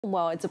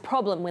Well, it's a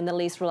problem when the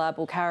least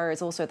reliable carrier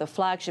is also the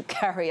flagship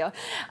carrier.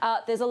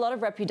 There's a lot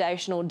of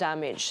reputational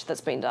damage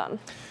that's been done.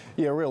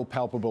 Yeah, real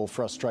palpable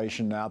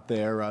frustration out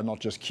there, not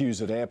just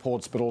queues at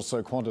airports, but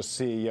also Qantas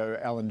CEO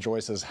Alan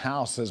Joyce's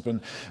house has been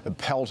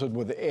pelted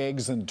with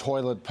eggs and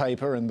toilet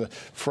paper, and the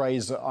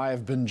phrase "I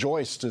have been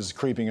Joyced" is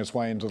creeping its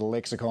way into the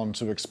lexicon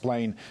to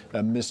explain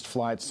missed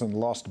flights and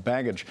lost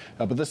baggage.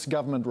 But this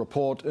government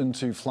report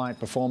into flight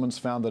performance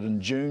found that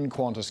in June,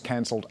 Qantas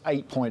cancelled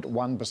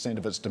 8.1%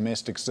 of its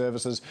domestic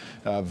services.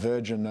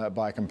 Virgin,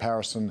 by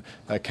comparison,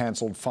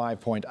 cancelled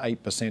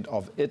 5.8%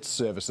 of its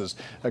services.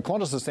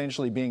 Qantas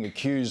essentially being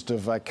accused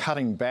of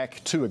cutting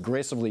back too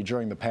aggressively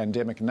during the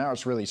pandemic. Now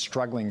it's really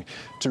struggling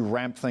to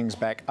ramp things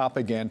back up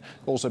again,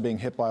 also being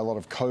hit by a lot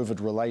of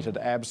COVID-related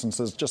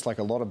absences, just like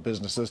a lot of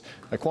businesses.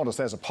 Qantas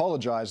has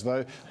apologised,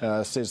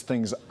 though, says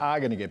things are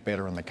going to get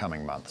better in the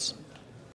coming months.